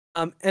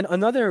And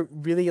another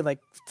really like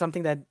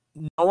something that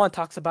no one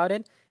talks about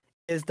it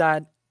is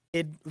that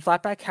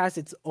Flatpak has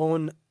its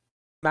own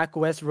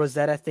macOS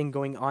Rosetta thing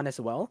going on as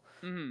well.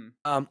 Hmm.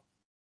 Um,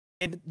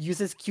 it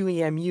uses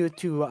QEMU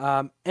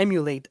to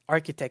emulate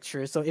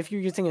architecture. So if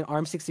you're using an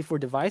ARM64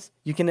 device,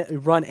 you can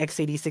run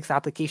x86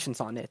 applications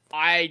on it.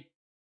 I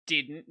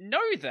didn't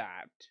know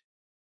that.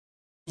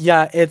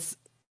 Yeah,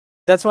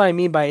 that's what I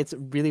mean by it's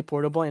really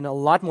portable and a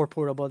lot more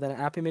portable than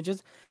app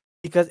images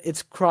because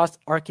it's cross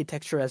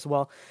architecture as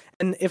well.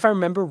 And if I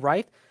remember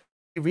right,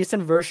 the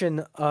recent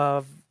version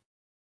of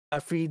a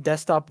free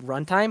desktop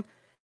runtime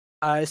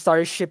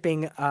started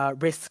shipping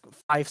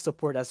RISC-V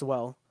support as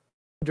well.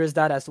 There's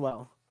that as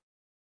well.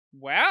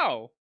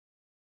 Wow.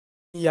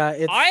 Yeah,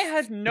 I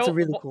had it's a no.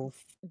 really cool.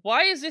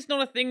 Why is this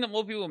not a thing that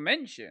more people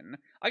mention?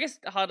 I guess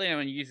hardly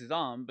anyone uses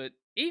ARM, but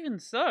even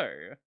so,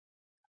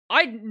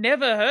 I'd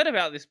never heard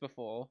about this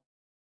before.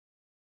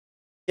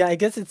 Yeah, I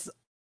guess it's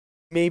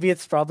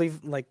probably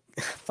like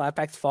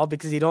Flatpak's fault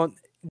because you don't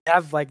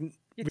have like Yeah,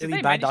 did really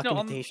they bad mention it on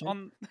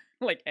documentation.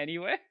 like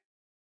anywhere?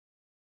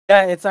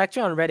 Yeah, it's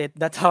actually on Reddit.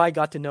 That's how I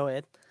got to know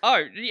it.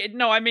 Oh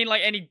no, I mean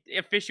like any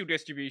official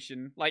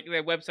distribution, like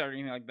their website or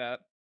anything like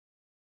that.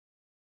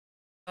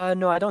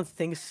 No, I don't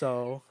think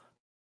so.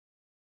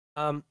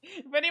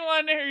 If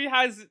anyone who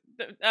has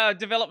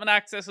development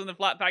access on the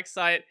Flatpak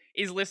site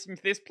is listening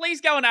to this, please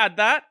go and add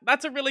that.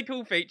 That's a really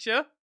cool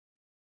feature.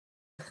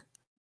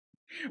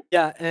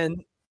 Yeah,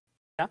 and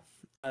yeah,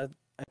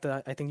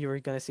 I think you were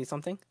gonna say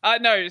something.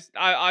 No,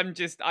 I'm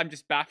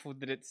just baffled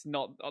that it's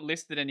not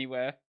listed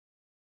anywhere.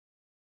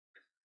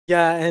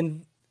 Yeah,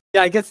 and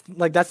yeah, I guess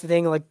like that's the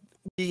thing. Like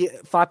the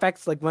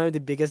Flatpak's like one of the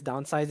biggest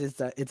downsides is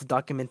that its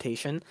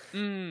documentation.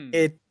 Hmm.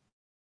 It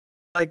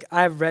like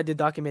I've read the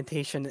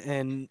documentation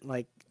and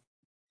like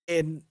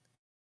it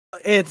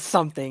it's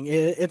something.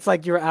 It's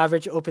like your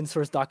average open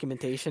source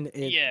documentation.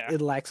 Yeah.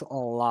 It lacks a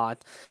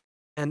lot,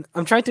 and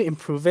I'm trying to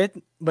improve it,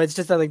 but it's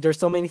just that like there's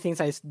so many things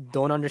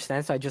don't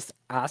understand, so I just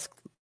ask.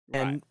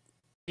 Right. And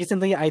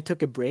recently, I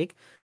took a break,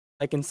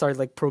 like and started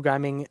like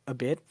programming a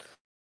bit.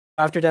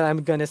 After that,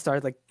 I'm gonna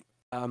start like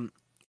um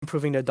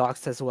improving the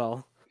docs as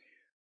well.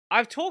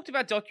 I've talked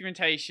about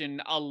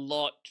documentation a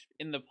lot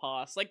in the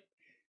past. Like,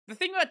 the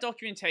thing about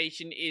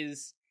documentation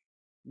is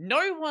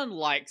no one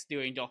likes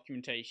doing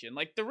documentation.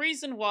 Like, the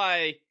reason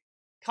why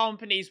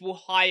companies will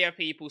hire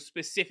people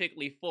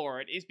specifically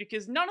for it is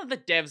because none of the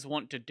devs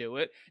want to do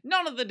it,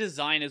 none of the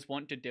designers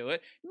want to do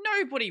it,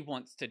 nobody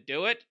wants to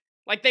do it.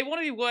 Like, they want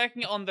to be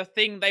working on the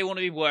thing they want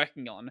to be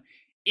working on.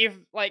 If,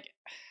 like,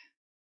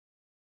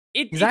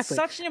 it's Exactly.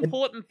 such an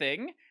important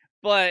thing,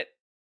 but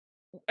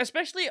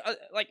especially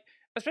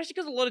especially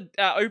because a lot of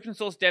open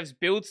source devs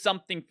build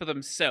something for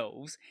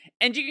themselves,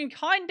 and you can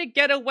kind of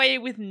get away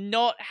with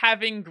not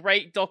having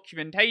great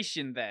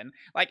documentation then.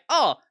 Like,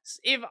 oh,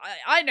 if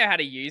I know how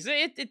to use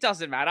it, it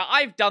doesn't matter,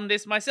 I've done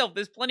this myself.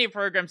 There's plenty of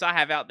programs I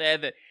have out there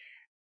that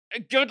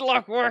good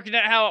luck working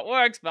out how it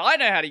works, but I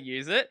know how to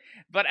use it.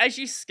 But as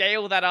you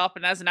scale that up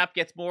and as an app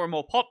gets more and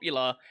more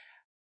popular,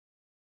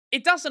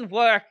 it doesn't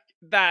work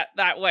that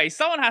way.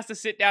 Someone has to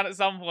sit down at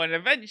some point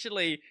and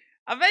eventually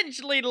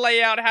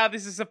lay out how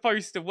this is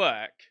supposed to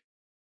work.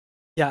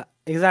 Yeah,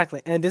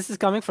 exactly. And this is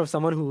coming from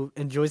someone who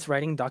enjoys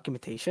writing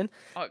documentation.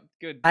 Oh,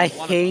 good. I You're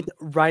one of hate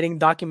them. writing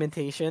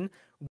documentation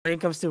when it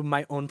comes to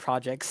my own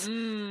projects.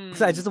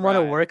 Because I just want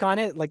to Right. work on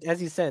it. Like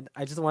as you said,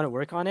 I just want to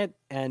work on it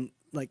and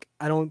like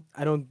I don't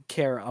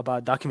care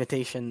about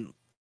documentation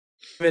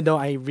even though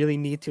I really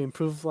need to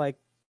improve like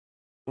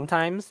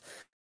sometimes.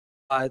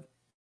 But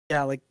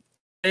yeah, like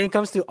when it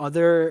comes to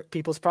other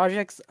people's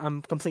projects,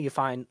 I'm completely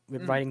fine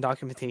with Mm. writing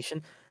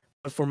documentation.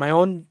 But for my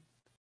own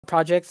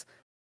projects,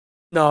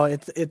 no,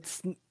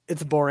 it's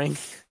boring.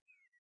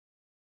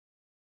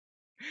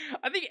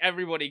 I think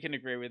everybody can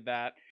agree with that.